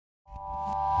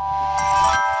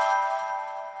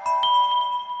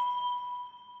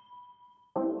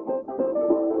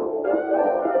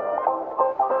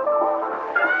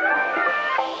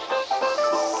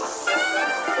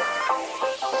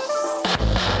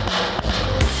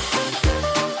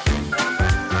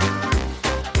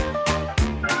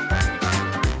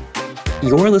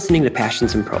You're listening to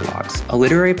Passions and Prologues, a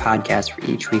literary podcast where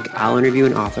each week I'll interview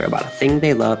an author about a thing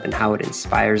they love and how it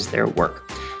inspires their work.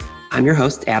 I'm your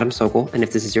host, Adam Sokol, and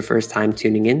if this is your first time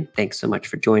tuning in, thanks so much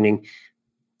for joining.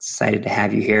 Excited to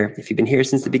have you here. If you've been here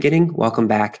since the beginning, welcome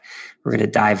back. We're going to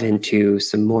dive into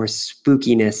some more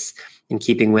spookiness in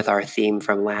keeping with our theme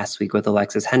from last week with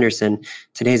Alexis Henderson.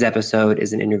 Today's episode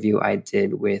is an interview I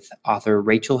did with author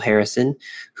Rachel Harrison,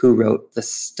 who wrote the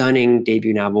stunning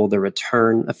debut novel, The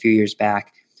Return, a few years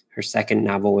back. Her second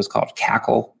novel was called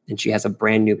Cackle, and she has a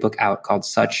brand new book out called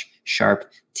Such Sharp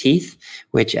Teeth,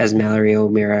 which, as Mallory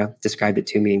O'Meara described it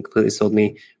to me and completely sold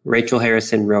me, Rachel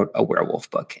Harrison wrote a werewolf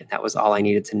book, and that was all I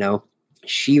needed to know.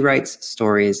 She writes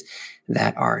stories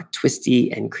that are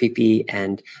twisty and creepy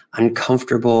and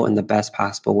uncomfortable in the best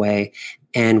possible way.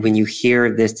 And when you hear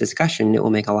this discussion, it will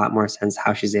make a lot more sense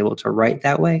how she's able to write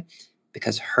that way,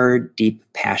 because her deep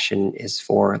passion is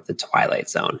for the Twilight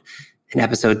Zone. In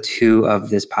episode 2 of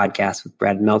this podcast with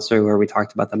Brad Meltzer, where we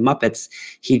talked about the Muppets,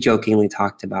 he jokingly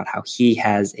talked about how he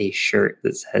has a shirt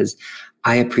that says,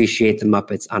 "I appreciate the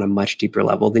Muppets on a much deeper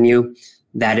level than you."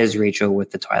 That is Rachel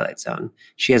with the Twilight Zone.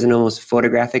 She has an almost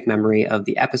photographic memory of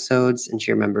the episodes, and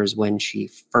she remembers when she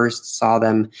first saw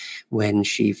them, when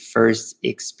she first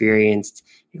experienced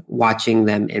watching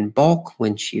them in bulk,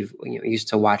 when she used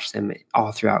to watch them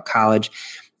all throughout college.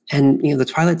 And the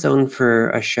Twilight Zone,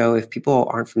 for a show, if people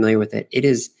aren't familiar with it, it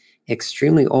is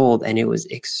extremely old, and it was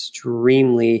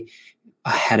extremely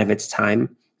ahead of its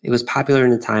time. It was popular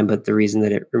in the time, but the reason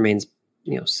that it remains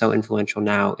so influential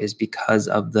now is because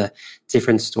of the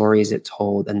different stories it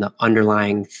told and the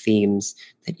underlying themes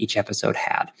that each episode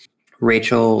had.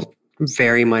 Rachel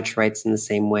very much writes in the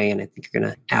same way, and I think you're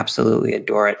going to absolutely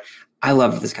adore it. I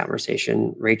love this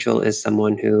conversation. Rachel is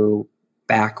someone who,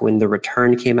 back when The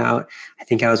Return came out, I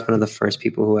think I was one of the first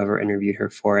people who ever interviewed her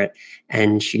for it.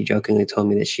 And she jokingly told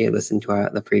me that she had listened to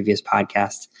the previous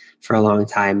podcast for a long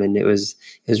time. And it was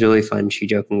really fun. She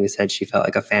jokingly said she felt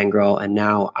like a fangirl. And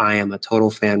now I am a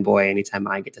total fanboy anytime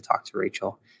I get to talk to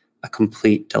Rachel. A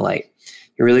complete delight.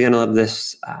 You're really going to love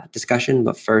this discussion.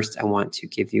 But first, I want to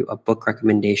give you a book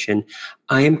recommendation.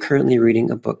 I am currently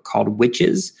reading a book called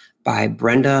Witches by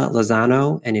Brenda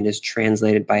Lozano, and it is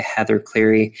translated by Heather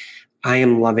Cleary. I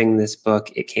am loving this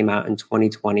book. It came out in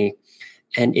 2020,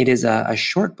 and it is a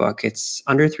short book. It's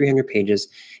under 300 pages,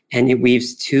 and it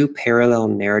weaves two parallel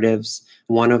narratives.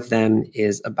 One of them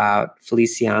is about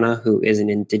Feliciana, who is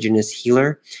an indigenous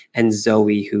healer, and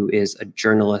Zoe, who is a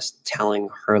journalist telling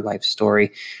her life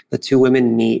story. The two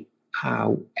women meet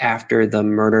after the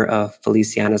murder of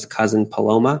Feliciana's cousin,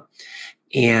 Paloma,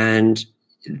 and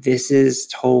this is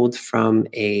told from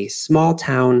a small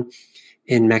town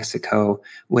in Mexico,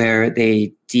 where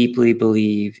they deeply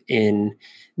believe in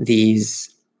these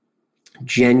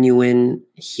genuine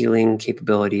healing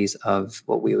capabilities of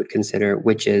what we would consider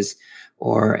witches,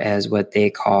 or as what they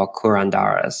call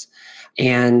curanderas.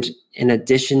 And in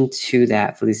addition to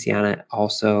that, Feliciana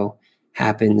also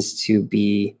happens to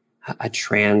be a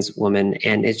trans woman.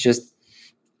 And it's just,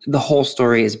 the whole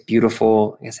story is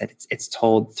beautiful. Like I said, it's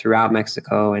told throughout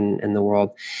Mexico and the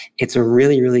world. It's a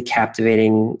really, really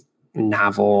captivating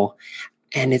novel,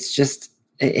 and it's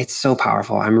so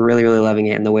powerful. I'm really, really loving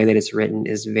it, and the way that it's written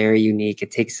is very unique.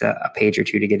 It takes a page or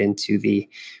two to get into the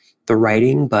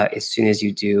writing, but as soon as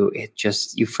you do,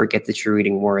 you forget that you're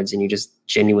reading words, and you just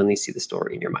genuinely see the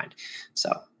story in your mind. So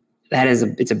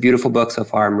it's a beautiful book so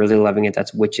far. I'm really loving it.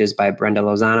 That's Witches by Brenda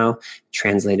Lozano,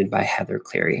 translated by Heather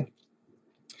Cleary.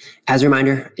 As a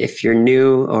reminder, if you're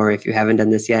new or if you haven't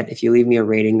done this yet, if you leave me a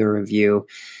rating or review,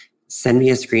 send me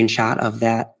a screenshot of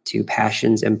that to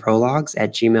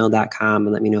passionsandprologues@gmail.com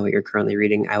and let me know what you're currently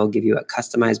reading. I will give you a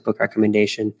customized book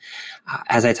recommendation.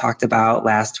 As I talked about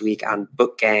last week on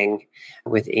Book Gang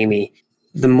with Amy,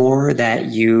 the more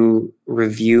that you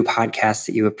review podcasts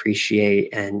that you appreciate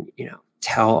and,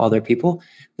 tell other people,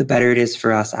 the better it is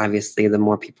for us. Obviously, the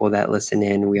more people that listen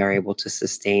in, we are able to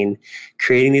sustain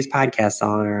creating these podcasts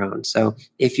all on our own. So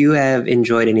if you have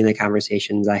enjoyed any of the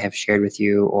conversations I have shared with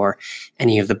you or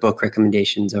any of the book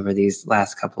recommendations over these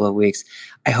last couple of weeks,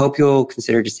 I hope you'll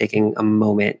consider just taking a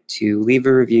moment to leave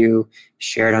a review,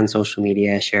 share it on social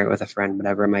media, share it with a friend,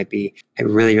 whatever it might be. I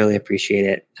really, really appreciate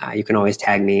it. You can always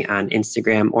tag me on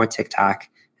Instagram or TikTok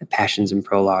at Passions and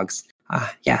Prologues.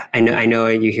 I know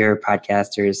you hear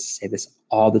podcasters say this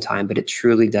all the time, but it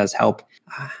truly does help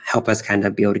us kind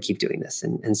of be able to keep doing this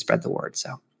and spread the word.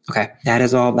 So, okay, that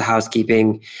is all the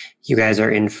housekeeping. You guys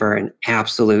are in for an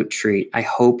absolute treat. I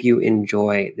hope you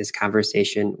enjoy this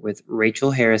conversation with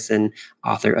Rachel Harrison,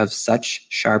 author of Such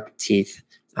Sharp Teeth,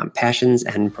 Passions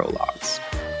and Prologues.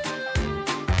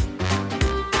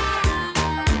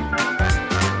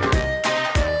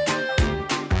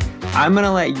 I'm going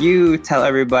to let you tell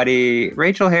everybody,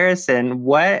 Rachel Harrison,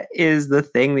 what is the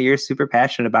thing that you're super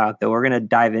passionate about that we're going to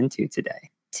dive into today?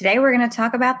 Today, we're going to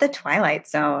talk about the Twilight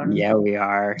Zone. Yeah, we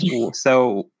are.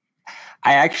 So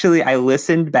I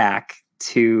listened back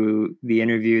to the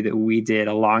interview that we did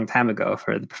a long time ago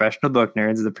for the Professional Book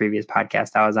Nerds, the previous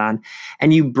podcast I was on,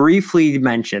 and you briefly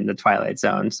mentioned the Twilight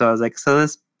Zone. So I was like,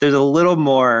 there's a little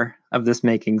more of this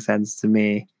making sense to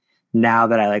me now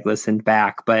that I listened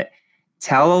back. But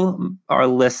tell our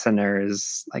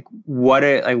listeners,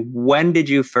 when did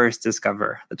you first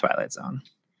discover the Twilight Zone?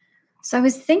 So I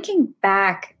was thinking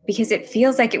back because it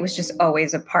feels like it was just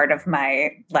always a part of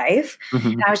my life.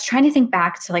 Mm-hmm. And I was trying to think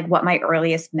back to what my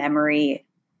earliest memory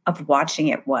of watching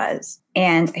it was.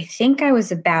 And I think I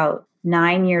was about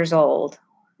 9 years old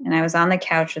and I was on the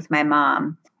couch with my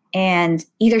mom, and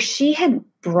either she had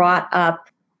brought up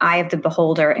Eye of the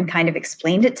Beholder and kind of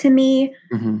explained it to me,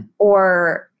 mm-hmm.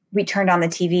 or we turned on the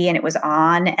TV and it was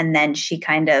on. And then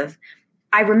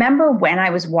I remember when I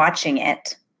was watching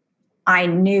it, I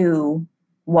knew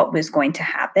what was going to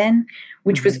happen,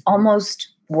 which mm-hmm. was almost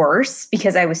worse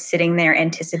because I was sitting there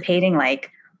anticipating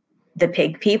the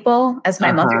pig people, as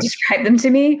my mother described them to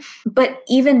me. But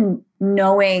even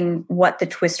knowing what the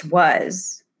twist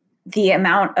was, the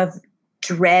amount of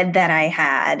dread that I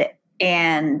had,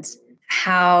 and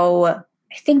how,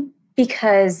 I think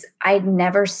because I'd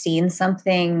never seen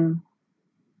something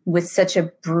with such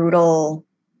a brutal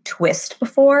twist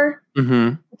before,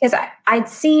 mm-hmm. because I'd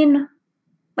seen,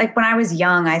 when I was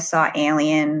young, I saw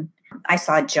Alien, I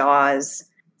saw Jaws.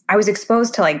 I was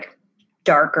exposed to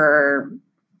darker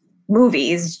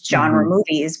movies, genre mm-hmm.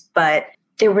 movies, but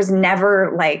there was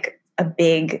never a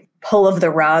big pull of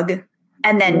the rug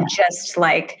and then just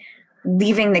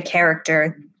leaving the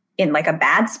character in a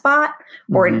bad spot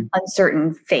or mm-hmm. an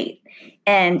uncertain fate.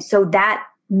 And so that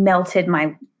melted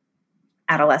my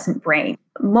adolescent brain.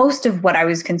 Most of what I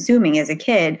was consuming as a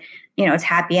kid, it's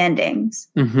happy endings.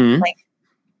 Mm-hmm.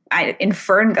 In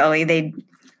Ferngully,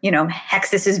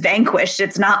 Hexus is vanquished.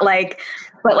 It's not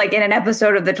but in an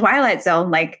episode of The Twilight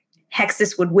Zone,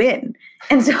 Hexus would win.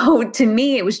 And so to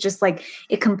me, it was just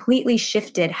it completely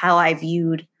shifted how I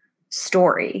viewed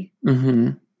story.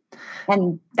 Mm-hmm.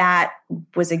 And that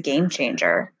was a game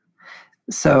changer.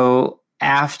 So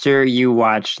after you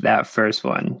watched that first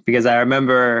one, because I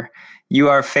remember you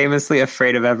are famously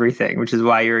afraid of everything, which is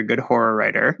why you're a good horror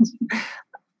writer.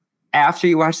 After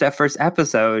you watched that first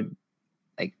episode,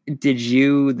 did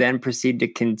you then proceed to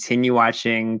continue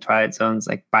watching Twilight Zones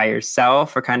by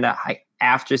yourself, or kind of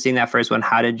after seeing that first one,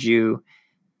 how did you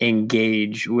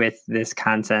engage with this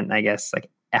content, I guess,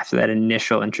 after that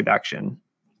initial introduction?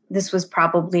 This was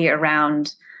probably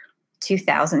around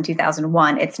 2000,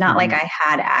 2001. It's not mm-hmm. I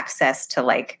had access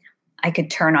to I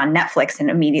could turn on Netflix and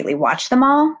immediately watch them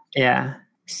all. Yeah.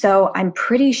 So I'm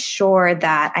pretty sure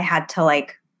that I had to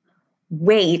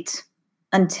wait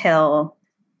until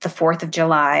the 4th of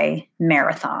July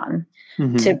marathon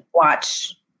mm-hmm. to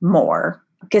watch more,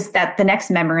 because the next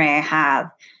memory I have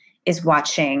is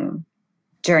watching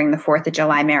during the 4th of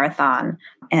July marathon.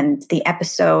 And the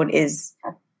episode is,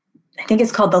 I think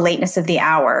it's called The Lateness of the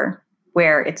Hour,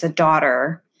 where it's a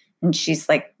daughter and she's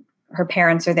her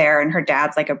parents are there and her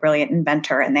dad's a brilliant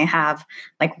inventor, and they have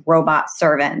robot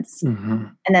servants. Mm-hmm.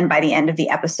 And then by the end of the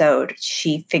episode,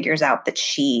 she figures out that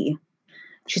she's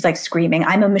screaming,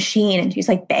 "I'm a machine." And she's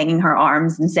banging her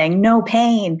arms and saying, "No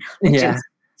pain," which is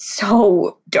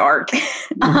so dark.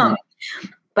 Mm-hmm.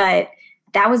 But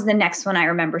that was the next one I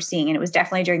remember seeing. And it was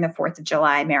definitely during the 4th of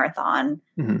July marathon.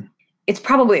 Mm-hmm. It's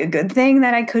probably a good thing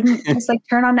that I couldn't just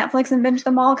turn on Netflix and binge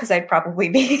them all, because I'd probably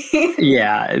be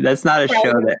yeah, that's not a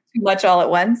show that too much all at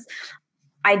once.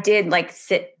 I did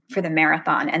sit for the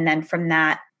marathon, and then from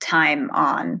that time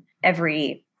on,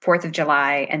 every 4th of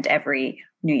July and every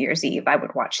New Year's Eve, I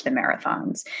would watch the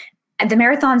marathons. And the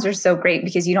marathons are so great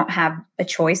because you don't have a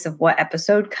choice of what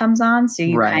episode comes on, so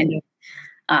you kind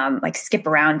of skip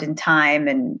around in time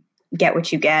and get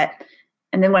what you get.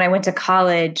 And then when I went to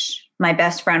college, my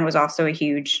best friend was also a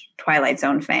huge Twilight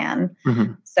Zone fan.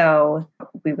 Mm-hmm. So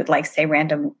we would say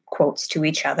random quotes to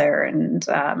each other. And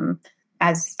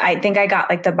as I think I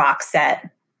got the box set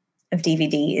of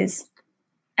DVDs,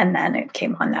 and then it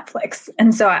came on Netflix.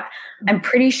 And so I'm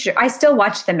pretty sure I still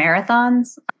watch the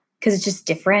marathons because it's just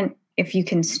different. If you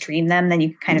can stream them, then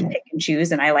you kind of pick and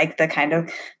choose. And I like the kind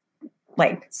of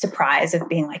surprise of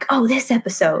being oh, this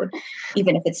episode,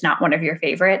 even if it's not one of your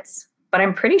favorites. But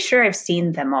I'm pretty sure I've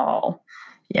seen them all.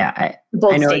 Yeah, I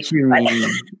know what you mean.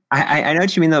 I know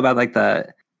what you mean though about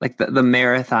the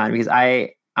marathon, because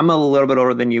I'm a little bit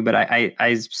older than you, but I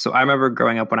remember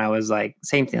growing up when I was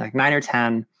same thing, 9 or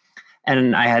 10.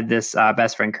 And I had this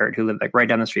best friend, Kurt, who lived like right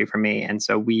down the street from me. And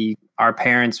so our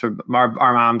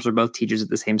moms were both teachers at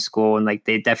the same school. And like,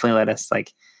 they definitely let us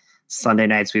like Sunday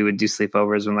nights, we would do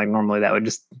sleepovers when like normally that would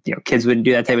just, kids wouldn't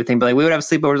do that type of thing. But like we would have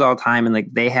sleepovers all the time. And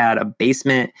like they had a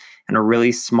basement and a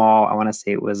really small, I want to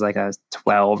say it was like a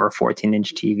 12 or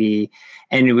 14-inch TV.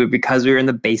 And because we were in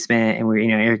the basement and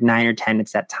you're 9 or 10,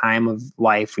 it's that time of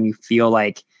life when you feel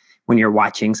like when you're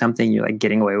watching something, you're like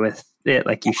getting away with it.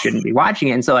 Like you shouldn't be watching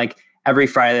it. And so like every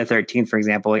Friday the 13th, for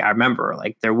example, like I remember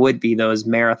like there would be those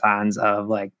marathons of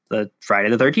like the Friday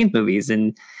the 13th movies.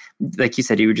 And like you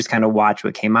said, you would just kind of watch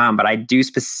what came on. But I do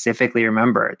specifically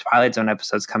remember Twilight Zone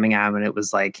episodes coming on when it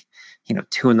was like,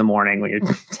 2 a.m.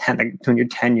 when you're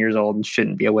 10 years old and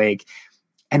shouldn't be awake,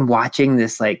 and watching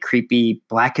this like creepy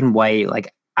black and white,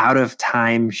 like out of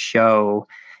time show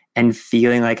and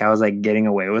feeling like I was like getting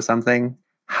away with something.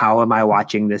 How am I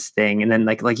watching this thing? And then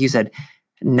like you said,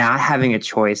 not having a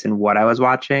choice in what I was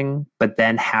watching, but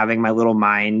then having my little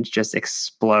mind just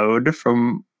explode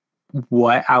from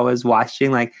what I was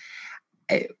watching. Like,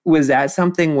 was that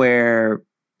something where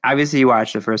obviously you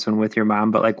watched the first one with your mom,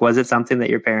 but like, was it something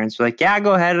that your parents were like, yeah,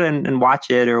 go ahead and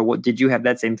watch it? Or what, did you have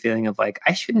that same feeling of like,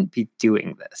 I shouldn't be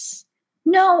doing this?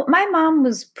 No, my mom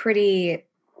was pretty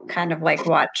kind of like,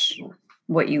 watch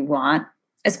what you want,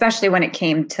 especially when it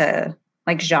came to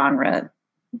like genre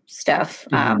stuff.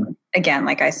 Mm-hmm. Again,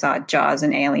 like I saw Jaws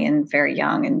and Alien very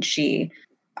young, and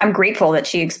I'm grateful that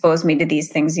she exposed me to these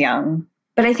things young.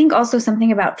 But I think also something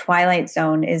about Twilight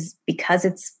Zone is because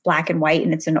it's black and white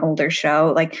and it's an older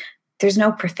show, like there's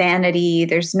no profanity.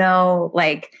 There's no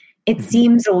like, it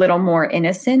seems a little more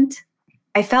innocent.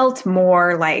 I felt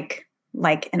more like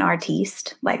an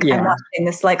artiste, like I'm watching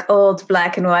this like old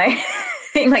black and white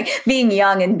thing, like being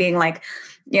young and being like,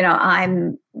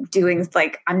 I'm doing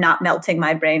like, I'm not melting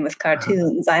my brain with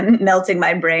cartoons. I'm melting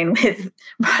my brain with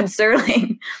Rod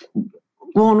Serling.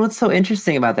 Well, and what's so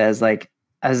interesting about that is like,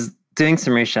 as doing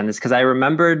some research on this, because I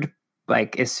remembered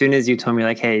like as soon as you told me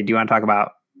like, hey, do you want to talk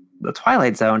about the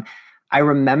Twilight Zone? I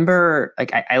remember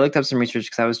like I looked up some research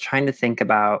because I was trying to think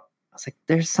about, I was like,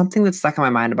 there's something that's stuck in my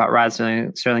mind about Rod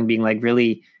Serling being like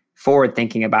really forward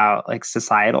thinking about like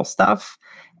societal stuff.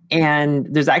 And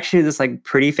there's actually this like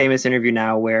pretty famous interview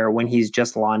now where when he's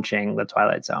just launching the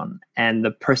Twilight Zone, and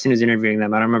the person who's interviewing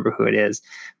them, I don't remember who it is,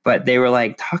 but they were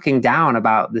like talking down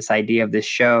about this idea of this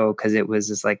show because it was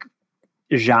this like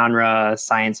genre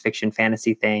science fiction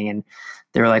fantasy thing. And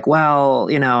they were like, well,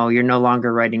 you're no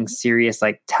longer writing serious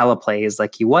like teleplays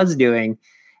like he was doing.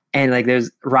 And like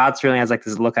there's Rod Serling has like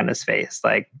this look on his face,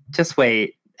 like, just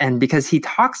wait. And because he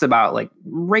talks about like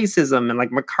racism and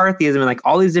like McCarthyism and like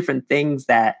all these different things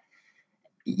that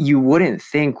you wouldn't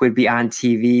think would be on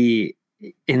TV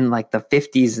in like the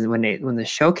 50s when the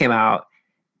show came out.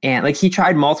 And like he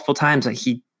tried multiple times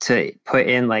to put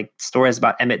in like stories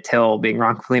about Emmett Till being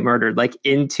wrongfully murdered like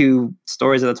into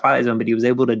stories of the Twilight Zone, but he was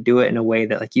able to do it in a way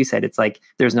that, like you said, it's like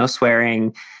there's no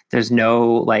swearing, there's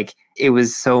no like, it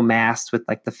was so masked with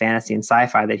like the fantasy and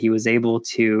sci-fi that he was able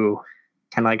to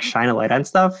kind of like shine a light on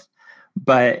stuff,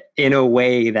 but in a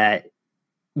way that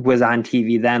was on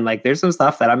TV then. Like there's some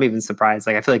stuff that I'm even surprised.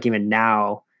 Like I feel like even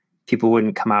now people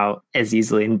wouldn't come out as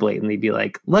easily and blatantly be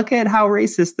like, look at how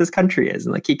racist this country is.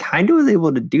 And like, he kind of was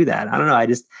able to do that. I don't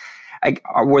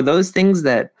know. Were those things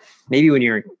that maybe when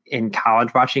you're in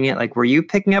college watching it, like, were you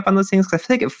picking up on those things? Cause I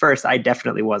feel like at first I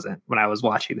definitely wasn't when I was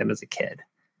watching them as a kid.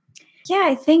 Yeah,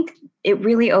 I think it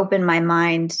really opened my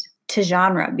mind to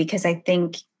genre, because I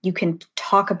think you can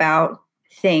talk about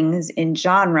things in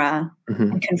genre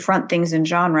and confront things in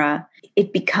genre.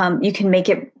 You can make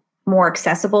it more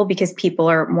accessible because people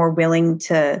are more willing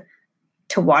to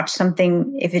watch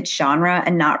something if it's genre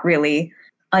and not really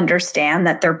understand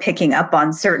that they're picking up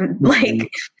on certain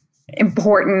like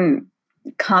important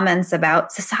comments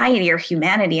about society or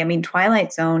humanity. I mean,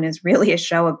 Twilight Zone is really a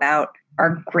show about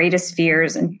our greatest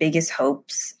fears and biggest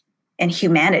hopes and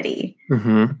humanity.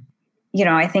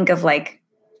 I think of like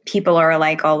people are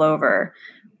alike all over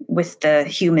with the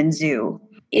human zoo.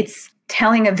 It's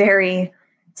telling a very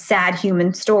sad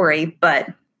human story, but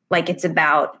like it's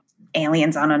about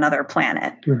aliens on another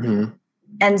planet.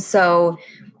 And so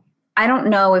I don't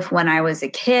know if when I was a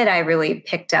kid, I really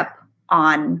picked up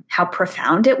on how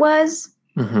profound it was,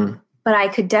 but I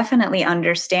could definitely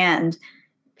understand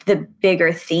the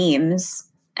bigger themes.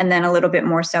 And then a little bit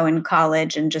more so in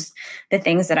college, and just the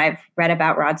things that I've read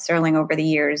about Rod Serling over the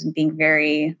years, and being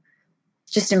very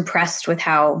just impressed with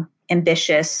how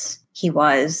ambitious he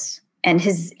was, and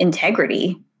his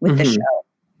integrity with the show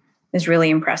is really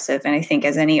impressive. And I think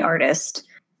as any artist,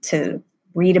 to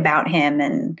read about him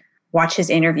and watch his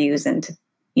interviews and to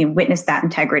witness that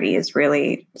integrity it's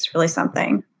really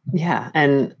something. Yeah.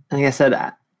 And like I said,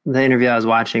 the interview I was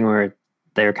watching where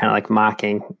they were kind of like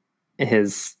mocking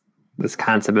this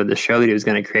concept of the show that he was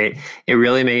going to create, it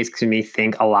really makes me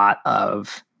think a lot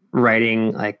of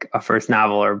writing like a first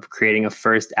novel or creating a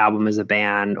first album as a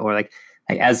band, or like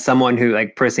as someone who,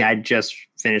 like, personally, I just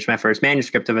finished my first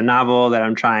manuscript of a novel that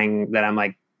I'm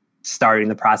like starting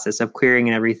the process of querying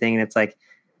and everything. And it's like,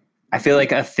 I feel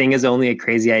like a thing is only a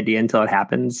crazy idea until it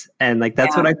happens. And like,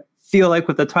 that's what I feel like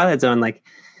with the Twilight Zone. Like,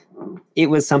 it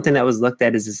was something that was looked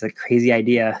at as this like crazy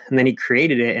idea, and then he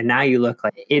created it. And now you look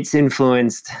like it's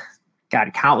influenced,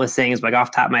 God, countless things, like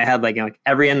off the top of my head, like, like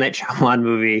every M. Night Shyamalan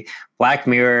movie, Black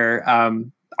Mirror,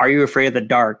 Are You Afraid of the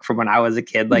Dark from when I was a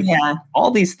kid? Like,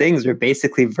 all these things are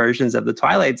basically versions of the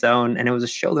Twilight Zone. And it was a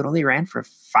show that only ran for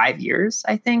 5 years,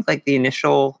 I think, like the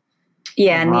initial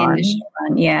run. The initial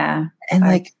run, yeah. And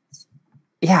like,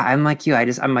 yeah, I'm like you.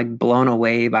 I'm like blown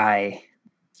away by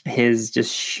his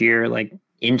just sheer like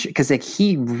because like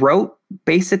he wrote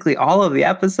basically all of the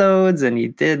episodes, and he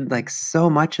did like so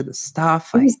much of the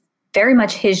stuff. Like, it was very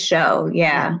much his show.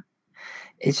 Yeah.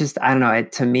 It's just, I don't know.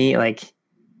 To me, like,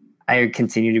 I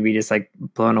continue to be just like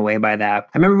blown away by that.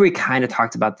 I remember we kind of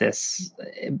talked about this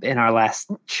in our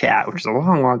last chat, which is a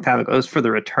long, long time ago. It was for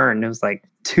The Return. It was like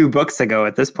 2 books ago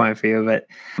at this point for you. But,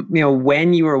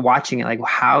 when you were watching it, like,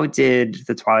 how did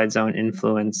the Twilight Zone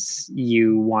influence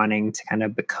you wanting to kind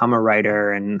of become a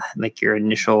writer and like your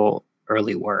initial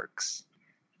early works?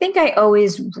 I think I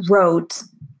always wrote.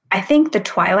 I think the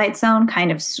Twilight Zone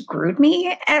kind of screwed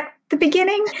me at the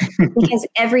beginning because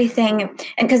everything,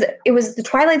 and because it was the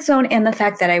Twilight Zone and the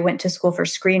fact that I went to school for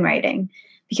screenwriting,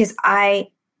 because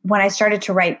when I started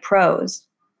to write prose,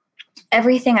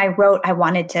 everything I wrote, I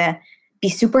wanted to be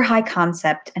super high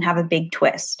concept and have a big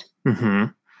twist. Mm-hmm.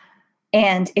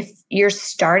 And if you're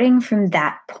starting from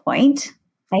that point,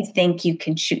 I think you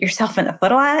can shoot yourself in the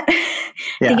foot a lot. I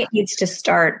think it needs to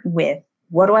start with,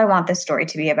 what do I want this story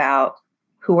to be about?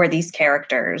 Who are these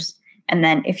characters? And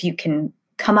then if you can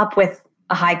come up with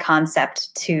a high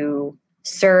concept to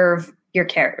serve your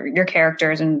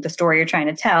characters and the story you're trying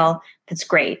to tell, that's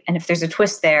great. And if there's a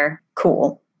twist there,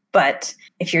 cool. But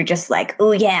if you're just like,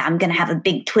 oh yeah, I'm going to have a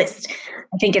big twist,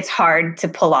 I think it's hard to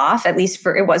pull off. At least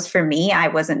it was for me. I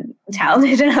wasn't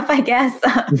talented enough, I guess,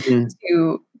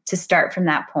 to start from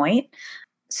that point.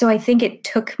 So I think it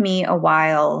took me a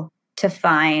while to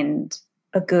find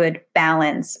a good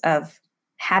balance of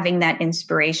having that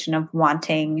inspiration of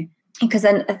wanting. Because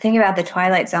then the thing about the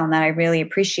Twilight Zone that I really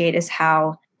appreciate is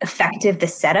how effective the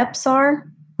setups are.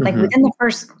 Like within the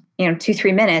first,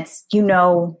 2-3 minutes,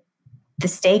 the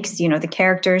stakes, the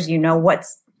characters,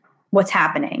 what's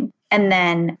happening. And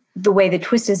then the way the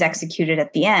twist is executed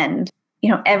at the end,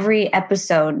 every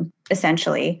episode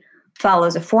essentially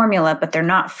follows a formula, but they're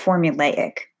not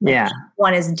formulaic. Yeah.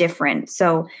 One is different.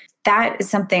 So that is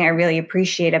something I really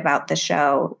appreciate about the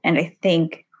show. And I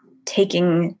think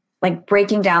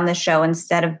breaking down the show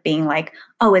instead of being like,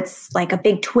 oh, it's like a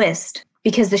big twist,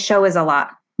 because the show is a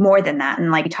lot more than that.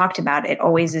 And like we talked about, it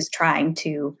always is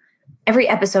every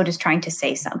episode is trying to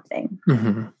say something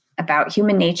about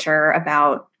human nature,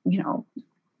 about,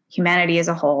 humanity as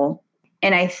a whole.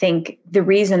 And I think the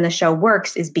reason the show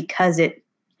works is because it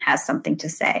has something to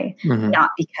say, not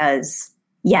because,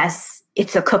 yes,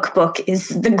 it's a cookbook is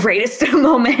the greatest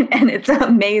moment and it's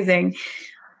amazing.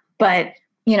 But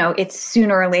it's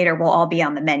sooner or later will all be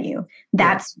on the menu.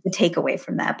 That's the takeaway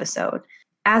from the episode.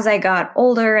 As I got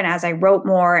older and as I wrote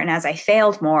more and as I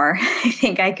failed more, I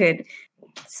think I could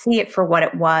see it for what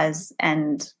it was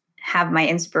and have my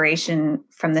inspiration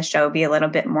from the show be a little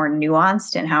bit more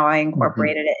nuanced in how I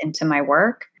incorporated it into my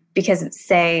work. Because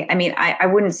I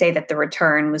wouldn't say that The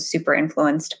Return was super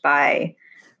influenced by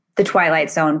the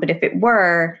Twilight Zone, but if it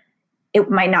were,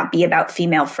 it might not be about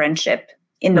female friendship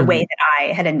in the way that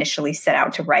I had initially set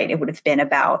out to write. It would have been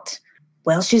about,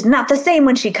 well, she's not the same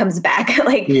when she comes back. It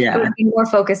would be more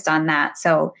focused on that.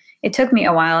 So it took me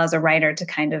a while as a writer to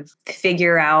kind of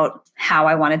figure out how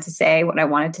I wanted to say what I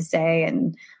wanted to say.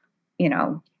 And,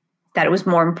 that it was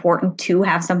more important to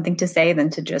have something to say than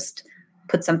to just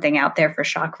put something out there for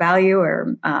shock value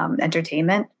or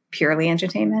entertainment, purely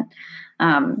entertainment.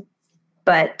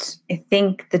 But I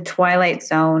think the Twilight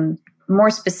Zone, more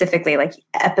specifically, like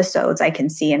episodes I can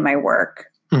see in my work,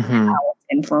 how it's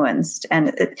influenced,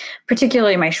 and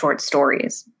particularly my short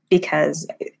stories, because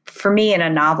for me in a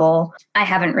novel,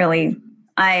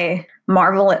 I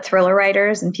marvel at thriller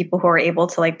writers and people who are able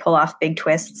to like pull off big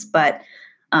twists, but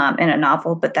in a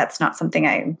novel, but that's not something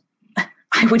I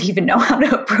would even know how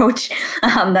to approach.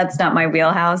 That's not my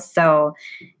wheelhouse. So,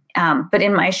 but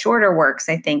in my shorter works,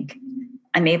 I think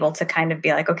I'm able to kind of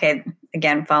be like, okay,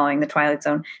 again, following the Twilight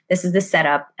Zone, this is the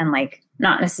setup, and like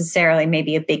not necessarily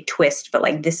maybe a big twist, but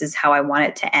like this is how I want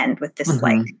it to end, with this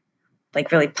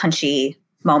like really punchy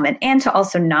moment, and to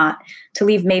also not to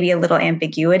leave maybe a little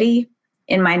ambiguity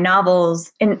in my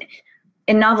novels. In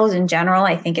novels in general,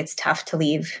 I think it's tough to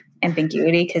leave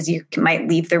ambiguity because you might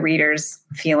leave the readers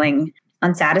feeling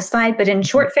unsatisfied. But in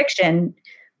short fiction,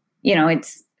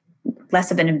 it's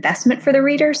less of an investment for the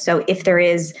reader. So if there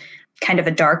is kind of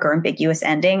a dark or ambiguous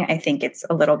ending, I think it's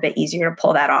a little bit easier to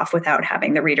pull that off without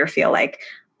having the reader feel like,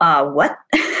 what?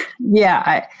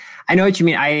 Yeah, I know what you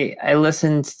mean. I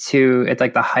listened to, at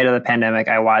like the height of the pandemic,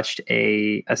 I watched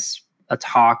a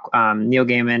talk. Neil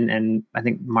Gaiman and I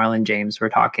think Marlon James were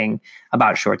talking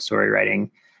about short story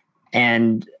writing.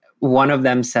 And one of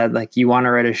them said, like, you want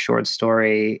to write a short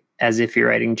story as if you're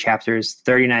writing chapters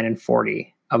 39 and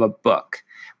 40 of a book,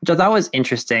 which I thought was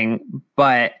interesting.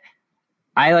 But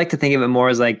I like to think of it more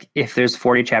as like, if there's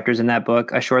 40 chapters in that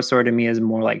book, a short story to me is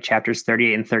more like chapters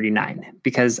 38 and 39,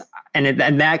 because, and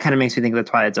that kind of makes me think of the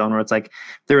Twilight Zone, where it's like,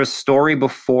 there's a story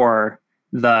before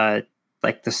the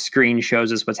screen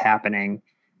shows us what's happening.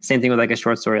 Same thing with like a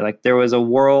short story. Like there was a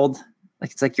world,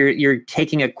 like it's like you're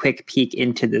taking a quick peek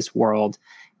into this world,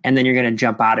 and then you're going to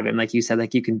jump out of it. And like you said,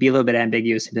 like you can be a little bit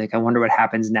ambiguous and be like, I wonder what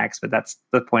happens next. But that's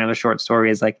the point of a short story,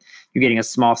 is like you're getting a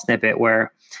small snippet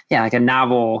where, yeah, like a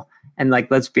novel. And like,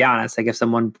 let's be honest, like if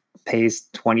someone pays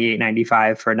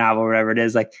 $28.95 for a novel or whatever it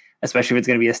is, like, especially if it's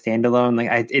going to be a standalone,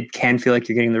 like it can feel like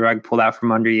you're getting the rug pulled out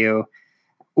from under you,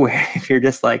 where if you're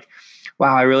just like,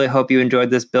 wow, I really hope you enjoyed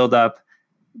this buildup.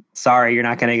 Sorry, you're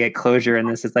not going to get closure in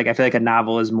this. It's like, I feel like a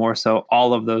novel is more so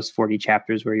all of those 40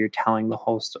 chapters where you're telling the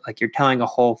whole like you're telling a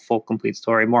whole full complete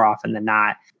story more often than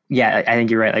not. Yeah, I think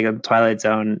you're right. Like the Twilight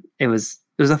Zone, it was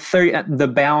a 30, the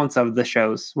balance of the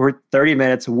shows were 30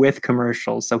 minutes with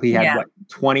commercials. So he had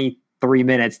 23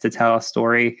 minutes to tell a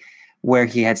story where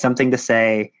he had something to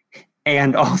say,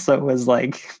 and also was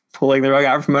like pulling the rug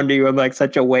out from under you in like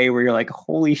such a way where you're like,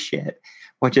 holy shit,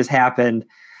 what just happened?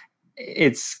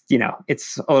 It's,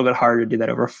 it's a little bit harder to do that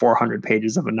over 400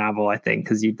 pages of a novel, I think,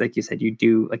 because you, like you said, you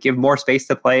have more space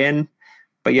to play in,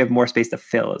 but you have more space to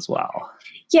fill as well.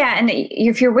 Yeah. And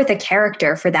if you're with a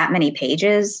character for that many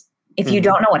pages, if you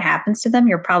don't know what happens to them,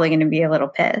 you're probably going to be a little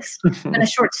pissed. In a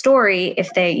short story, if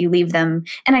you leave them,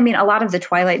 and I mean, a lot of the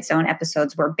Twilight Zone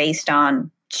episodes were based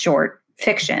on short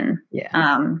fiction.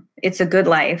 Yeah. It's a Good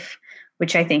Life,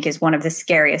 which I think is one of the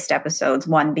scariest episodes.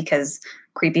 One, because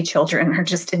creepy children are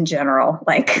just in general,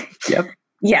 like,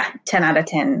 10 out of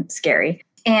 10 scary.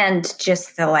 And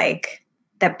just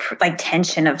the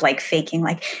tension of like faking,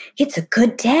 like, it's a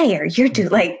good day, or you're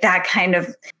like that kind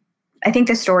of. I think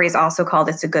the story is also called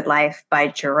It's a Good Life by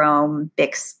Jerome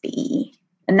Bixby.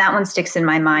 And that one sticks in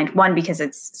my mind. One, because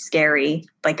it's scary.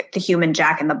 Like the human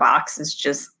Jack in the Box is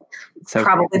just so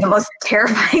probably creepy. The most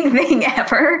terrifying thing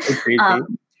ever.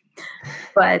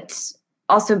 But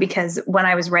also because when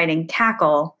I was writing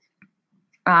Cackle,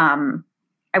 I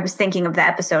was thinking of the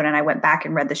episode, and I went back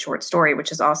and read the short story,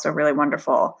 which is also really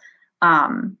wonderful.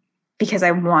 Because I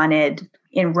wanted,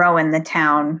 in Rowan, the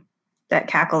town that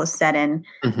Cackle is set in,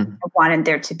 I wanted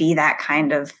there to be that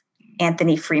kind of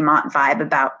Anthony Fremont vibe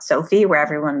about Sophie, where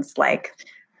everyone's like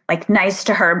nice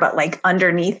to her, but like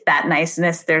underneath that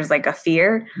niceness, there's like a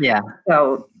fear. Yeah.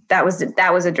 So that was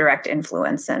a direct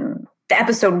influence, and the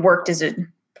episode worked as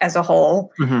a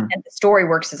whole, and the story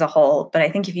works as a whole. But I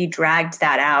think if you dragged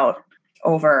that out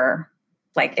over,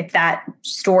 like, if that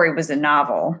story was a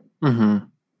novel,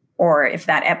 or if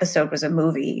that episode was a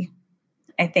movie,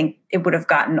 I think it would have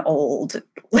gotten old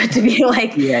to be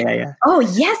like, oh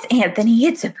yes, Anthony,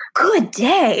 it's a good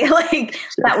day. Like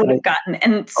that would have gotten,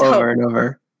 and so over and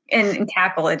over. In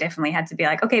Cackle, it definitely had to be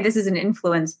like, okay, this is an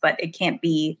influence, but it can't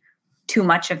be too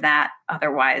much of that.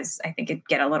 Otherwise, I think it'd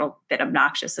get a little bit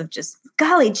obnoxious of just,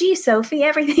 golly gee, Sophie,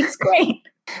 everything's great.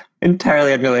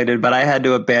 Entirely unrelated, but I had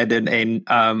to abandon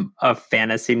a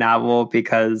fantasy novel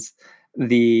because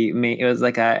it was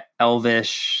like a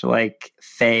elvish, like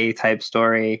fae type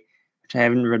story, which I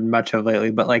haven't read much of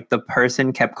lately, but like the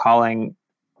person kept calling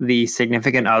the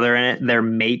significant other in it their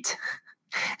mate.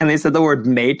 And they said the word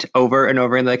mate over and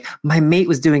over, and like, my mate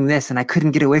was doing this and I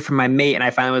couldn't get away from my mate. And I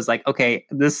finally was like, okay,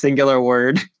 this singular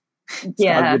word. I'm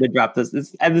going to drop this.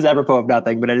 This is apropos of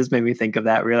nothing, but it just made me think of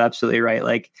that. You're absolutely right.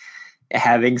 Like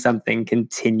having something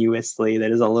continuously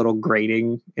that is a little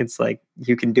grating. It's like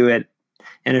you can do it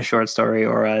in a short story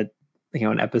or an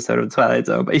episode of Twilight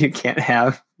Zone, but you can't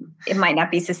have. It might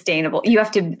not be sustainable. You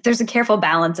have to. There's a careful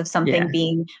balance of something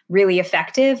being really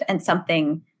effective and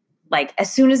something like,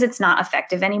 as soon as it's not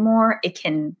effective anymore, it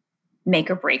can make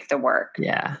or break the work.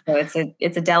 Yeah. So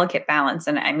it's a delicate balance.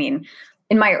 And I mean,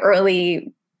 in my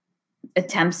early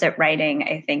attempts at writing,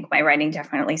 I think my writing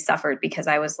definitely suffered because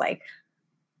I was like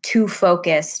too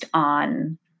focused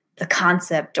on the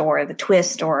concept or the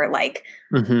twist or like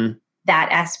that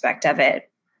aspect of it.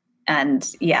 And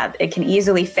yeah, it can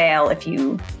easily fail if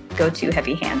you go too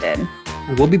heavy-handed.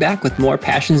 We'll be back with more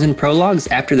Passions and Prologues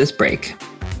after this break.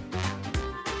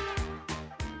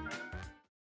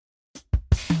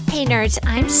 Hey nerds,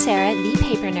 I'm Sarah, the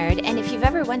paper nerd, and if you've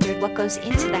ever wondered what goes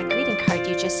into that greeting card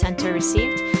you just sent or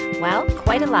received, well,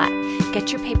 quite a lot.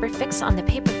 Get your paper fix on the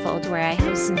Paper Fold, where I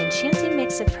host an enchanting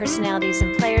mix of personalities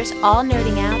and players, all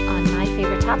nerding out on my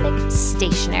favorite topic,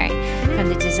 stationery. From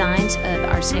the designs of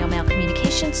our snail mail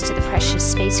communications to the precious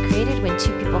space created when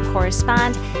two people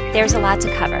correspond, there's a lot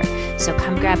to cover. So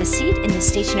come grab a seat in the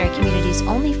stationery community's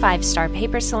only 5-star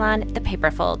paper salon, the Paper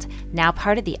Fold, now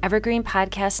part of the Evergreen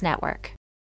Podcast Network.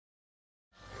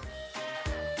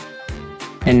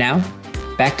 And now,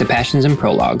 back to Passions and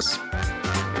Prologues.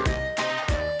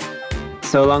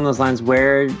 So along those lines,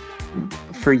 where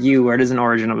does an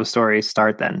origin of a story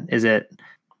start then? Is it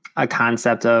a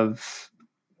concept of,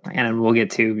 and we'll get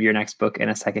to your next book in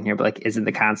a second here, but like, is it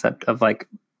the concept of like,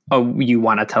 oh, you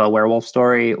want to tell a werewolf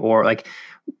story? Or like,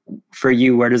 for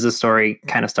you, where does the story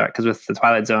kind of start? Because with the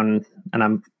Twilight Zone, and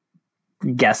I'm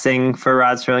guessing for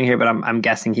Rod Serling here, but I'm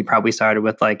guessing he probably started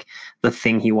with like the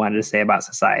thing he wanted to say about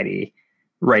society,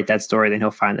 write that story, then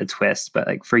he'll find the twist. But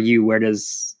like for you, where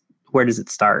does it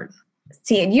start?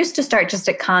 See, it used to start just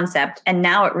at concept, and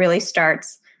now it really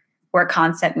starts where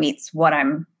concept meets what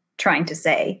I'm trying to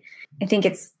say. I think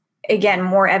it's, again,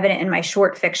 more evident in my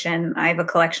short fiction. I have a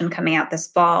collection coming out this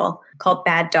fall called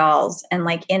Bad Dolls. And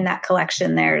like in that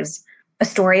collection, there's a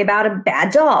story about a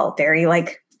bad doll, very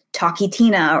like Talkie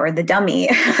Tina or the Dummy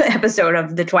episode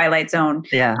of The Twilight Zone.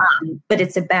 Yeah. But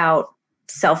it's about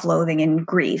self-loathing and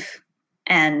grief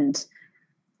and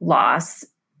loss.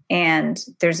 And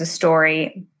there's a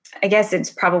story, I guess it's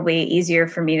probably easier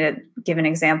for me to give an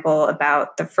example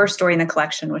about the first story in the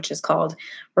collection, which is called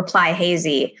Reply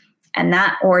Hazy. And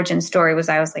that origin story was,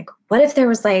 I was like, what if there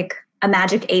was like a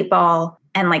magic 8-ball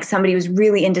and like somebody was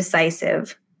really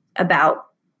indecisive about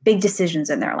big decisions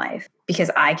in their life? Because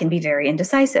I can be very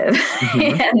indecisive.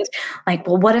 And like,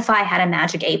 well, what if I had a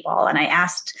magic 8-ball and I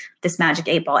asked this magic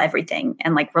 8-ball everything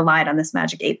and like relied on this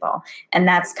magic 8-ball? And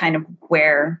that's kind of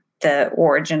where the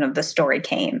origin of the story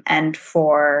came. And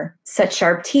for Such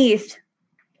Sharp Teeth,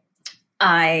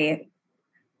 I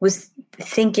was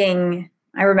thinking,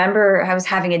 I remember I was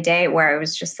having a day where I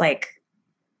was just like,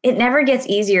 it never gets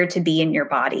easier to be in your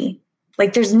body.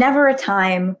 Like there's never a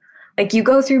time, like you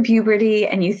go through puberty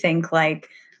and you think like,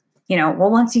 you know,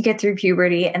 well, once you get through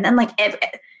puberty and then like,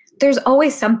 there's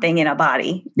always something in a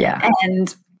body. Yeah.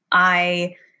 And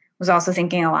I was also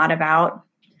thinking a lot about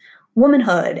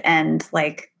womanhood, and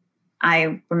like,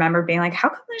 I remember being like, how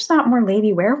come there's not more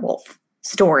lady werewolf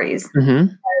stories?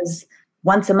 Because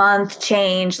once a month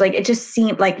change, like it just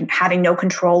seemed like having no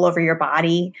control over your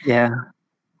body. Yeah.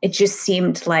 It just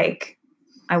seemed like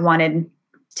I wanted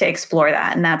to explore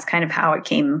that. And that's kind of how it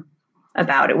came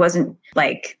about. It wasn't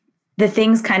like the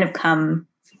things kind of come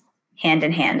hand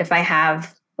in hand. If I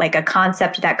have like a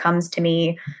concept that comes to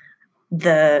me,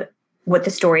 what the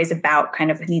story is about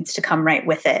kind of needs to come right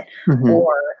with it.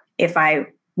 Or if I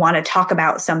want to talk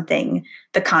about something,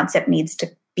 the concept needs to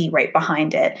be right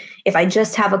behind it. If I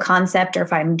just have a concept, or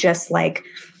if I'm just like,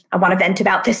 I want to vent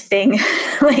about this thing,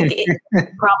 like it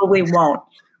probably won't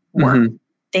work.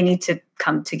 They need to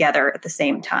come together at the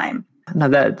same time. No,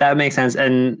 that makes sense.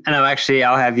 And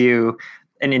I'll have you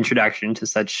an introduction to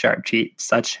Such Sharp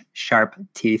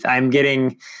Teeth.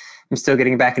 I'm still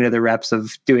getting back into the reps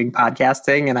of doing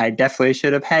podcasting, and I definitely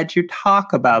should have had you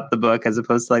talk about the book as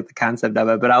opposed to like the concept of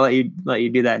it. But I'll let you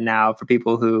do that now for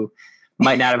people who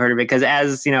might not have heard of it, because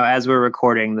as we're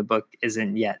recording, the book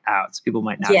isn't yet out, so people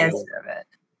might not be aware of it.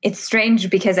 It's strange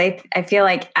because I feel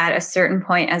like at a certain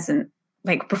point,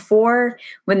 like before,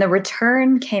 when The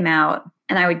Return came out,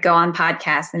 and I would go on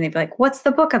podcasts and they'd be like, "What's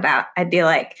the book about?" I'd be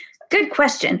like, "Good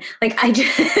question." Like I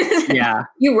just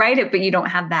you write it, but you don't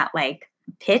have that like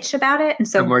pitch about it. And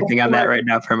so I'm working on that right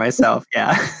now for myself.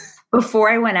 Yeah.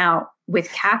 Before I went out with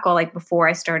Cackle, like before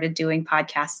I started doing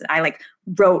podcasts, I like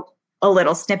wrote a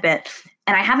little snippet,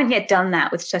 and I haven't yet done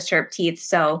that with Such Sharp Teeth.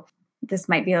 So this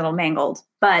might be a little mangled,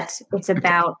 but it's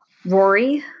about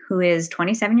Rory, who is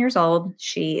 27 years old.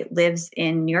 She lives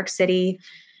in New York City.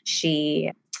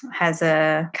 She has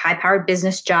a high-powered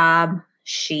business job.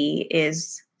 She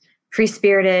is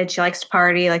free-spirited. She likes to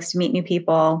party, likes to meet new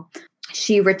people.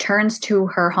 She returns to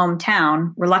her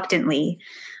hometown reluctantly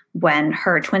when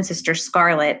her twin sister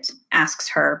Scarlett asks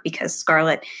her, because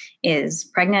Scarlett is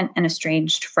pregnant and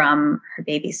estranged from her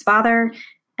baby's father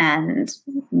and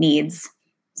needs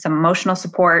some emotional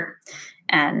support,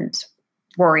 and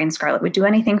Rory and Scarlett would do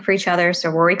anything for each other. So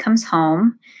Rory comes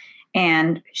home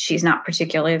and she's not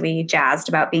particularly jazzed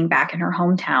about being back in her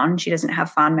hometown. She doesn't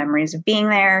have fond memories of being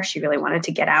there. She really wanted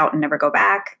to get out and never go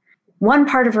back. One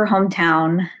part of her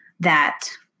hometown that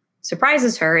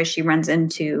surprises her is she runs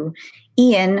into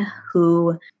Ian,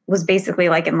 who was basically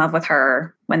like in love with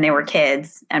her when they were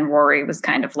kids. And Rory was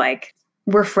kind of like,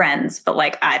 we're friends, but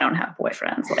like, I don't have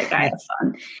boyfriends. Like, I have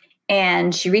fun.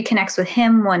 And she reconnects with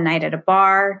him one night at a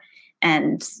bar,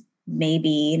 and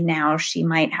maybe now she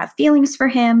might have feelings for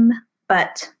him.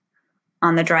 But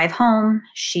on the drive home,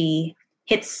 she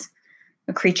hits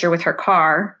a creature with her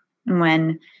car. And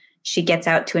when she gets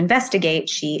out to investigate,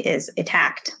 she is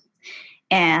attacked.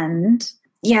 And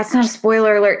yeah, it's not a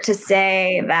spoiler alert to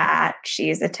say that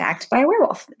she's attacked by a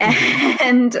werewolf.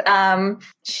 And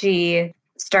she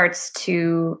starts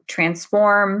to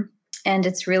transform. And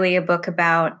it's really a book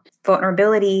about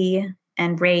vulnerability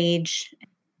and rage.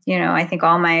 You know, I think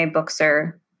all my books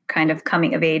are kind of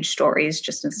coming of age stories,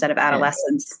 just instead of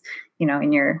adolescence, you know,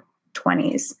 in your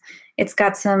 20s. It's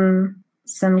got some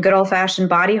good old fashioned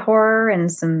body horror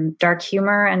and some dark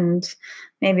humor and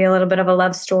maybe a little bit of a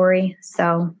love story.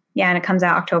 So yeah, and it comes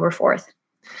out October 4th.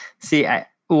 See,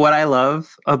 what I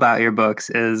love about your books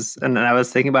is, and I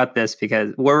was thinking about this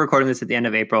because we're recording this at the end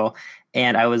of April,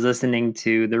 and I was listening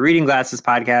to the Reading Glasses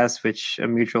podcast, which a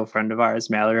mutual friend of ours,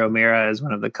 Mallory O'Meara, is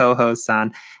one of the co-hosts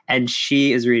on, and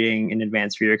she is reading an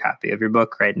advanced reader copy of your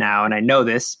book right now. And I know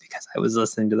this because I was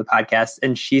listening to the podcast,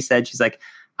 and she said, she's like,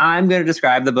 I'm going to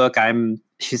describe the book.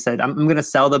 She said, I'm going to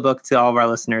sell the book to all of our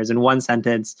listeners in one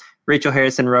sentence. Rachel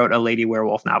Harrison wrote a lady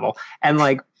werewolf novel. And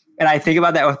I think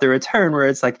about that with The Return, where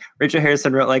it's like Rachel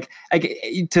Harrison wrote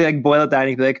to boil it down,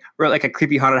 you could be like, wrote like a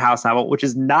creepy haunted house novel, which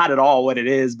is not at all what it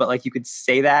is, but like you could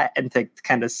say that and to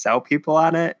kind of sell people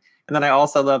on it. And then I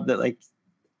also love that, like,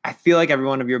 I feel like every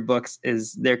one of your books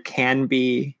there can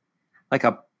be like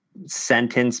a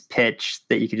sentence pitch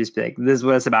that you could just be like, this is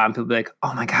what it's about. And people be like,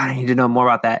 oh my God, I need to know more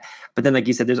about that. But then, like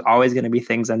you said, there's always going to be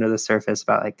things under the surface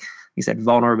about, like you said,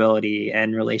 vulnerability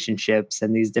and relationships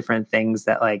and these different things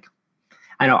that, like,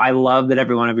 I know I love that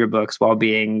every one of your books, while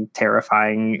being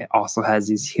terrifying, also has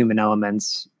these human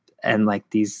elements and like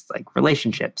these like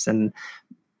relationships and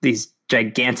these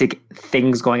gigantic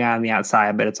things going on the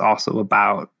outside, but it's also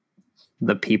about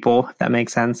the people, if that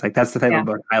makes sense. Like that's the type of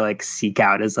book I like seek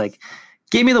out, is like,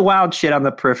 give me the wild shit on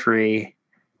the periphery,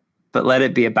 but let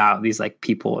it be about these like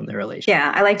people and their relationships.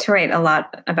 Yeah, I like to write a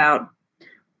lot about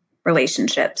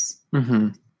relationships. Mm-hmm.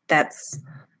 That's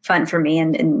fun for me.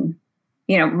 And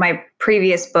you know, my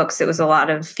previous books, it was a lot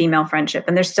of female friendship,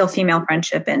 and there's still female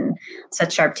friendship in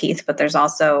Such Sharp Teeth, but there's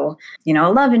also, you know,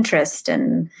 a love interest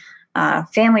and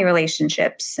family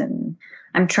relationships. And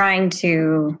I'm trying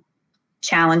to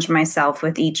challenge myself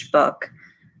with each book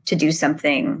to do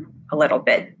something a little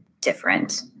bit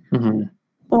different. Mm-hmm.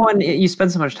 Well, and you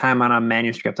spend so much time on a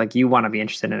manuscript, like you want to be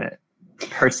interested in it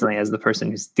personally as the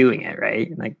person who's doing it,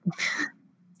 right? Like,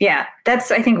 yeah,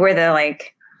 that's, I think, where the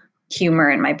like humor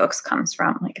in my books comes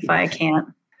from. Like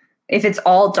if it's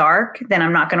all dark, then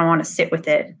I'm not going to want to sit with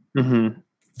it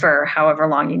for however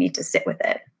long you need to sit with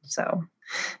it. So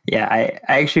yeah, I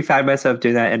actually found myself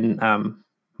doing that in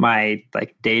my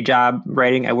like day job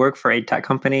writing. I work for a tech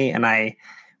company and I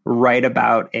write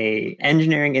about a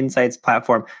engineering insights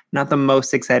platform, not the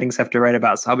most exciting stuff to write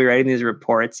about. So I'll be writing these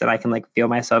reports and I can like feel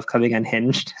myself coming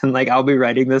unhinged. And like, I'll be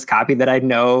writing this copy that I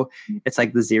know it's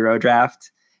like the zero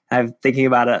draft. I'm thinking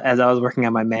about it as I was working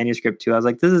on my manuscript too. I was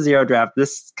like, this is zero draft.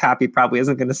 This copy probably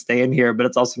isn't going to stay in here, but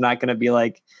it's also not going to be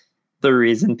like the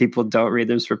reason people don't read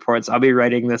those reports. I'll be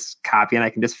writing this copy and I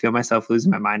can just feel myself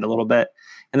losing my mind a little bit.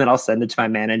 And then I'll send it to my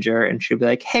manager and she'll be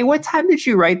like, hey, what time did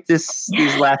you write these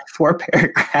last 4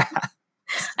 paragraphs?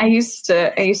 I used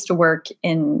to work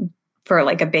for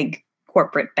like a big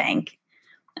corporate bank,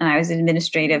 and I was an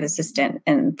administrative assistant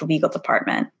in the legal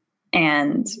department.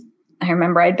 And I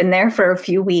remember I'd been there for a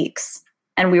few weeks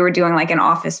and we were doing like an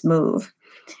office move.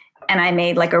 And I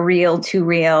made like a reel to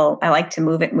reel, I like to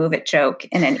move it joke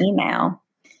in an email.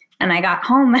 And I got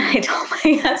home and I told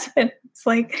my husband, it's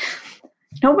like,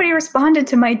 nobody responded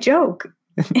to my joke.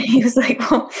 And he was like,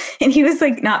 well, and he was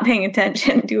like not paying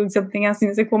attention, doing something else. And he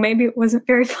was like, well, maybe it wasn't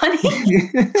very funny.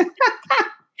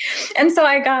 And so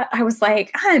I was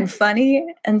like, I'm funny.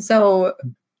 And so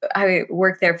I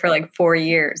worked there for like 4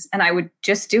 years, and I would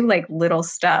just do like little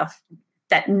stuff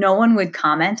that no one would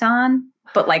comment on,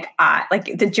 but like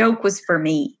the joke was for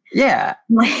me. Yeah.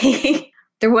 Like,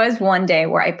 There was one day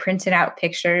where I printed out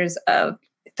pictures of,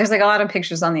 there's like a lot of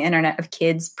pictures on the internet of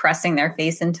kids pressing their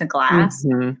face into glass.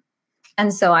 Mm-hmm.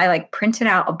 And so I like printed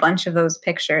out a bunch of those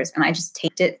pictures and I just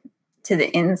taped it to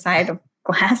the inside of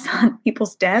glass on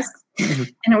people's desks. Mm-hmm.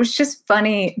 And it was just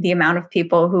funny the amount of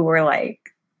people who were like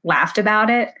laughed about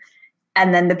it.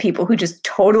 And then the people who just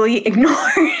totally ignored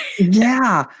it.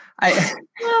 Yeah.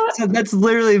 So that's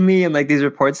literally me and like these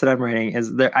reports that I'm writing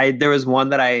is there was one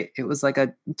that it was like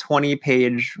a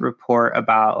 20-page report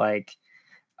about like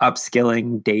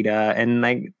upskilling data and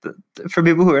like for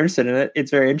people who are interested in it, it's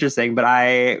very interesting, but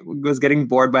I was getting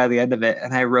bored by the end of it.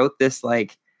 And I wrote this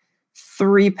like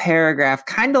 3-paragraph,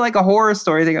 kind of like a horror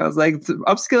story thing. I was like,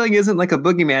 upskilling isn't like a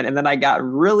boogeyman. And then I got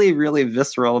really, really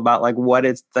visceral about like what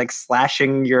it's like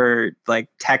slashing your like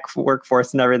tech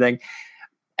workforce and everything.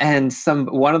 And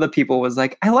one of the people was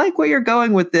like, I like where you're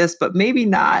going with this, but maybe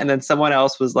not. And then someone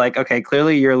else was like, okay,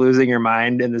 clearly you're losing your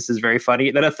mind and this is very funny.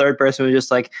 Then a third person was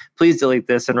just like, please delete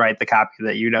this and write the copy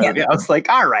that you know. Yeah. I was like,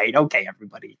 all right, okay,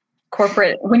 everybody.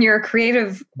 Corporate, when you're a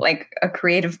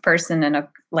creative person in a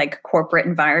like corporate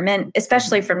environment,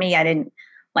 especially for me,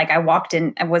 I walked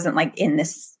in, I wasn't like in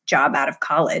this job out of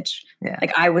college. Yeah.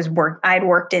 Like I'd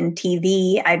worked in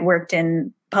TV, I'd worked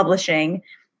in publishing,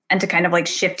 and to kind of like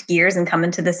shift gears and come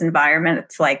into this environment,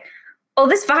 it's like, oh,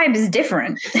 this vibe is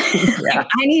different. Yeah. Like,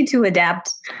 I need to adapt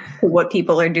to what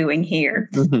people are doing here.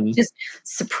 Mm-hmm. Just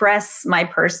suppress my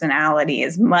personality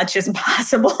as much as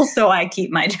possible so I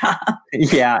keep my job.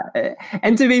 Yeah.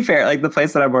 And to be fair, like the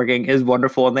place that I'm working is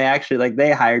wonderful. And they actually like,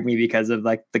 they hired me because of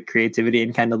like the creativity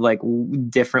and kind of like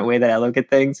different way that I look at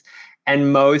things.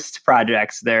 And most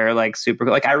projects, they're like super,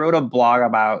 like I wrote a blog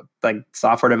about like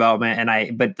software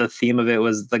development but the theme of it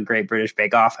was the Great British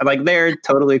Bake Off. And like, they're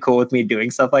totally cool with me doing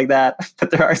stuff like that.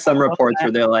 But there are some reports where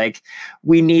they're like,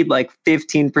 we need like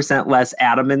 15% less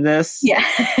Adam in this. Yeah.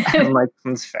 I'm like,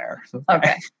 that's fair.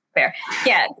 Okay. Fair.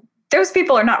 Yeah. Those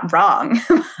people are not wrong.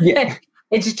 Yeah.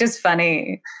 It's just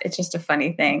funny. It's just a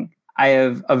funny thing. I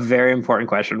have a very important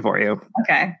question for you.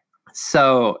 Okay.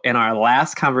 So in our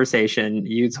last conversation,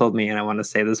 you told me, and I want to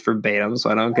say this verbatim so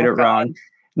I don't get it wrong.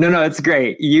 No, it's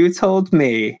great. You told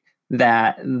me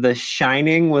that The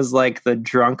Shining was like the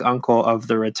drunk uncle of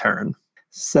The Return.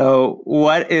 So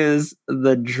what is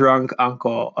the drunk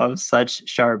uncle of such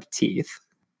sharp teeth?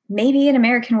 Maybe An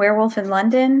American Werewolf in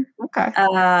London. Okay.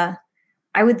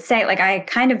 I would say like I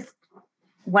kind of,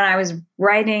 when I was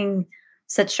writing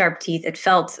Such Sharp Teeth, it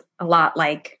felt a lot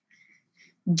like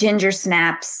Ginger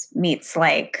Snaps meets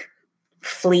like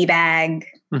Fleabag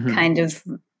kind of.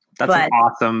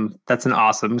 That's an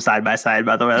awesome side by side,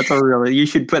 by the way. You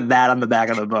should put that on the back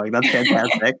of the book. That's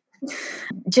fantastic.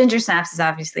 Ginger Snaps is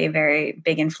obviously a very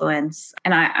big influence.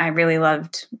 And I really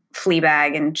loved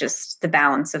Fleabag and just the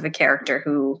balance of a character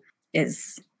who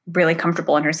is really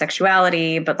comfortable in her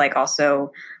sexuality, but like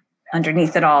also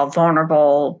underneath it all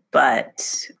vulnerable,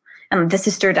 and the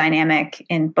sister dynamic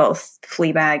in both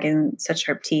Fleabag and Such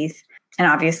Sharp Teeth. And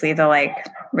obviously the like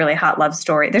really hot love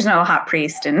story. There's no hot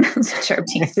priest in Such Sharp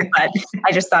Teeth, but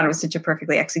I just thought it was such a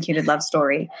perfectly executed love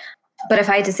story. But if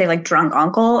I had to say like drunk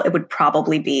uncle, it would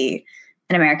probably be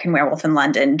An American Werewolf in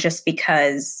London, just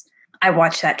because I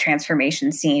watched that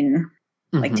transformation scene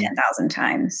like 10,000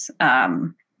 times.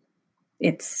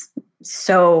 It's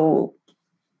so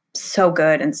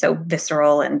good and so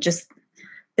visceral and just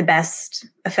the best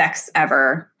effects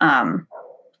ever.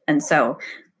 And so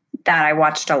that I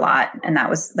watched a lot, and that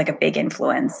was like a big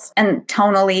influence. And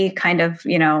tonally kind of,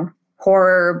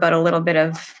 horror, but a little bit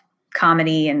of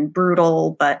comedy and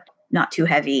brutal, but not too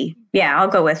heavy. Yeah, I'll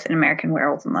go with An American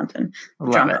Werewolf in London.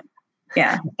 Love it.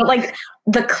 Yeah. But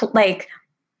like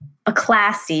a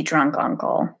classy drunk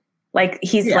uncle. Like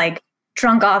he's like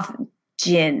drunk off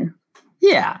gin.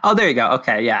 Yeah. Oh, there you go.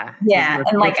 Okay. Yeah. Yeah.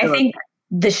 And like, I think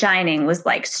The Shining was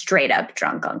like straight up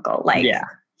drunk uncle. Like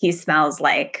he smells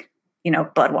like,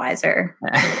 Budweiser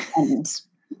and,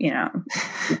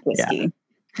 whiskey. Yeah.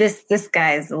 This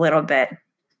guy is a little bit,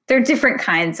 they're different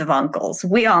kinds of uncles.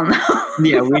 We all know.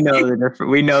 Yeah. We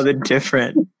know the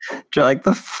different, like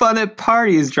the fun at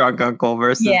parties drunk uncle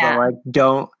versus the like,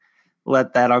 don't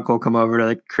let that uncle come over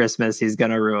to Christmas. He's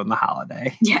going to ruin the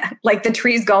holiday. Yeah. Like the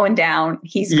tree's going down.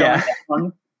 He's going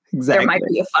down. Exactly. There might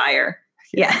be a fire.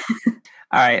 Yeah.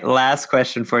 All right. Last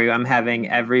question for you. I'm having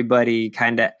everybody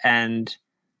kind of end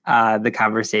the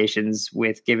conversations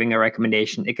with giving a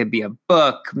recommendation. It could be a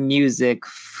book, music,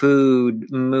 food,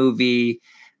 movie.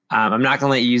 I'm not going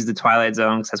to let you use the Twilight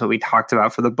Zone because that's what we talked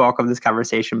about for the bulk of this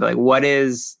conversation. But like, what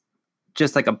is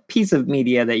just like a piece of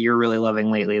media that you're really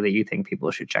loving lately that you think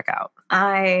people should check out?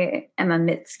 I am a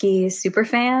Mitski super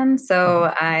fan,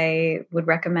 so I would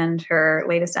recommend her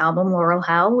latest album, Laurel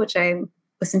Hell, which I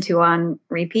listen to on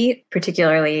repeat,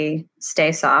 particularly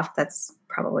Stay Soft. That's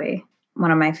probably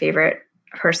one of my favorite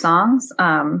of her songs.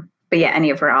 But yeah, any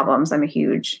of her albums, I'm a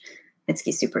huge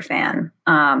Mitski super fan.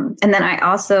 And then I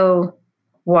also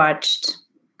watched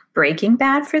Breaking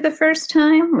Bad for the first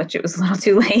time, which it was a little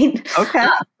too late. Okay.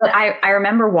 But I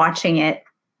remember watching it,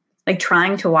 like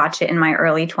trying to watch it in my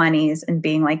early 20s and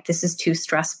being like, this is too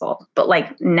stressful. But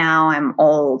like now I'm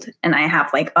old and I have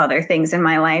like other things in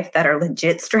my life that are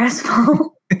legit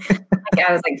stressful. Like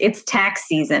I was like, it's tax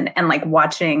season, and like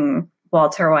watching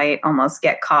Walter White almost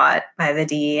get caught by the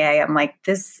DEA. I'm like,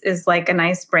 this is like a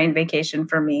nice brain vacation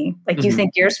for me. Like, you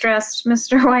think you're stressed,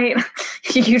 Mr. White?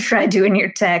 You try doing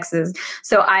your taxes.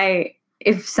 So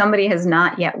if somebody has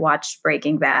not yet watched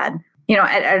Breaking Bad, you know,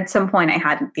 at some point I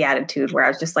had the attitude where I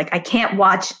was just like, I can't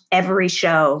watch every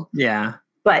show. Yeah.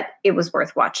 But it was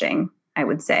worth watching, I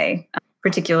would say,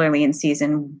 particularly in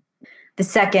the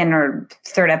second or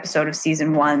third episode of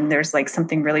season 1, there's like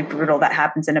something really brutal that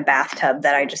happens in a bathtub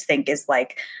that I just think is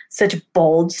like such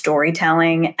bold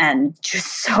storytelling and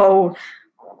just so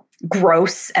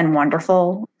gross and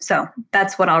wonderful. So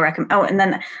that's what I'll recommend. Oh, and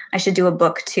then I should do a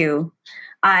book too.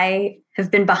 I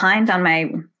have been behind on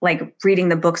my like reading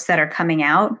the books that are coming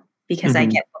out because I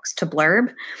get books to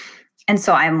blurb. And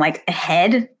so I'm like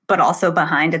ahead, but also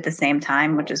behind at the same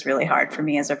time, which is really hard for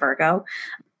me as a Virgo.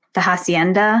 The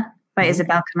Hacienda by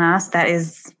Isabel Canas. That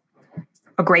is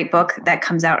a great book that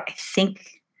comes out, I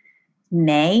think,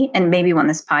 May. And maybe when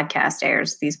this podcast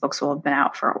airs, these books will have been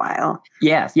out for a while.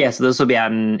 Yeah. So this will be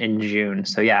out in June.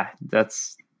 So yeah,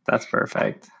 that's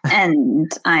perfect.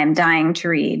 And I'm dying to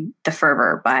read The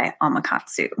Fervor by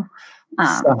Amakatsu.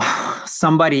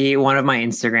 One of my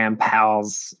Instagram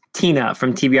pals, Tina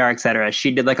from TBR, etc., she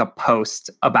did like a post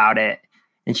about it.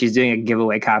 And she's doing a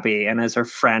giveaway copy. And as her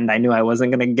friend, I knew I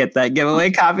wasn't going to get that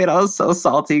giveaway copy. And I was so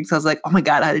salty because I was like, oh my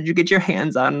God, how did you get your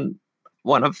hands on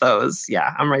one of those?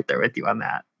 Yeah, I'm right there with you on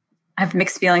that. I have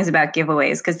mixed feelings about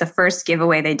giveaways because the first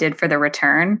giveaway they did for the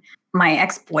return, my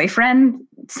ex-boyfriend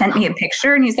sent me a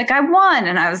picture and he's like, I won.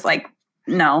 And I was like,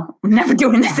 no, I'm never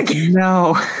doing this again.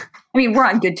 No. I mean, we're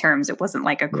on good terms. It wasn't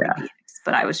like a creepy ex,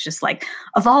 but I was just like,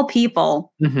 of all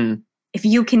people, if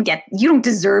you don't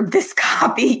deserve this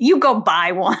copy, you go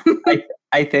buy one.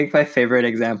 I think my favorite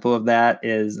example of that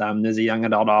is there's a young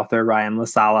adult author, Ryan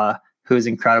LaSala, who is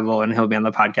incredible, and he'll be on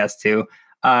the podcast too.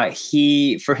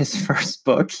 He, for his first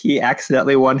book, he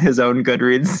accidentally won his own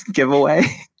Goodreads giveaway.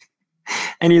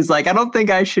 And he's like, I don't think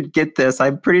I should get this.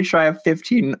 I'm pretty sure I have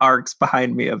 15 arcs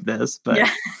behind me of this. But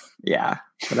yeah.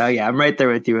 But I'm right there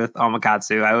with you with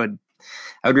Amakatsu. I would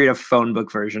read a phone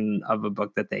book version of a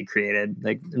book that they created.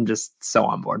 Like, I'm just so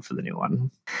on board for the new one.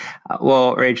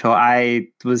 Well, Rachel, I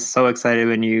was so excited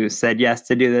when you said yes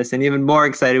to do this, and even more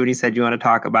excited when you said you want to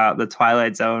talk about the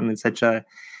Twilight Zone. It's such a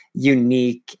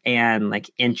unique and like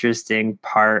interesting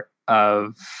part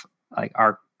of like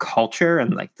our culture,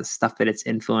 and like the stuff that it's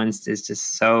influenced is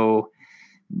just so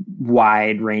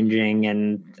wide ranging,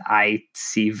 and I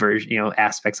see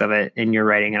aspects of it in your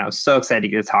writing, and I was so excited to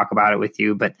get to talk about it with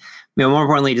you. But more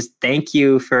importantly, just thank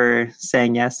you for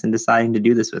saying yes and deciding to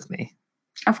do this with me.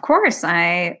 Of course,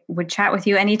 I would chat with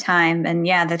you anytime. And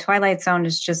yeah, the Twilight Zone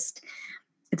is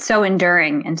it's so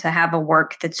enduring, and to have a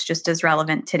work that's just as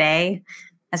relevant today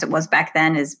as it was back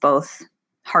then is both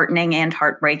heartening and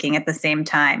heartbreaking at the same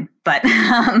time. But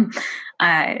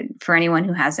for anyone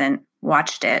who hasn't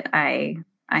watched it, I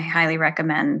highly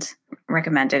recommend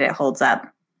it. It holds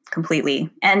up completely.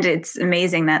 And it's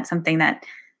amazing that something that,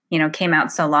 came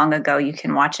out so long ago, you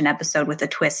can watch an episode with a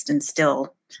twist and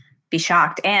still be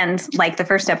shocked. And like the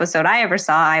first episode I ever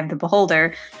saw, Eye of the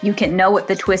Beholder, you can know what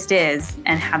the twist is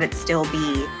and have it still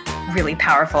be really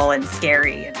powerful and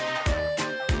scary.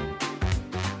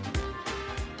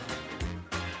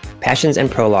 Passions and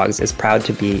Prologues is proud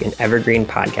to be an evergreen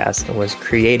podcast and was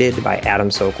created by Adam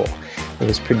Sokol. It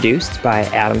was produced by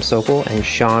Adam Sokol and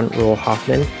Sean Rule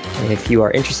Hoffman. And if you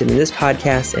are interested in this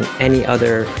podcast and any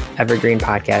other evergreen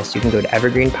podcast, you can go to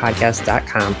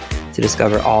evergreenpodcast.com to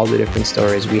discover all the different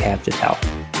stories we have to tell.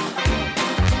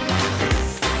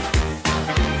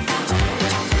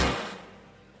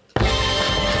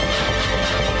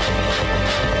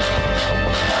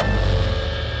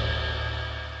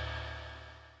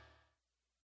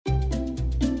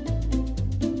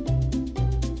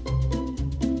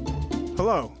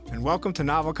 Hello, and welcome to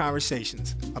Novel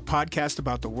Conversations, a podcast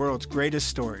about the world's greatest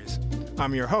stories.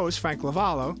 I'm your host, Frank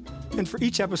Lavallo, and for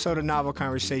each episode of Novel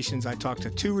Conversations, I talk to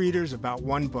two readers about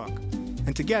one book. And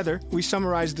And together, we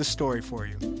summarize the story for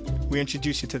you. We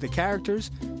introduce you to the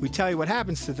characters, we tell you what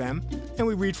happens to them, and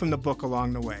we read from the book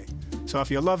along the way. So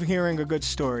if you love hearing a good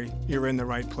story, you're in the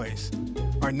right place.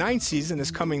 Our 9th season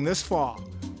is coming this fall.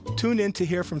 Tune in to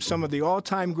hear from some of the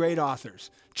all-time great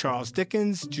authors, Charles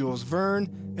Dickens, Jules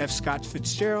Verne, F. Scott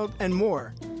Fitzgerald, and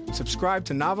more. Subscribe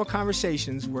to Novel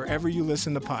Conversations wherever you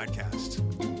listen to podcasts.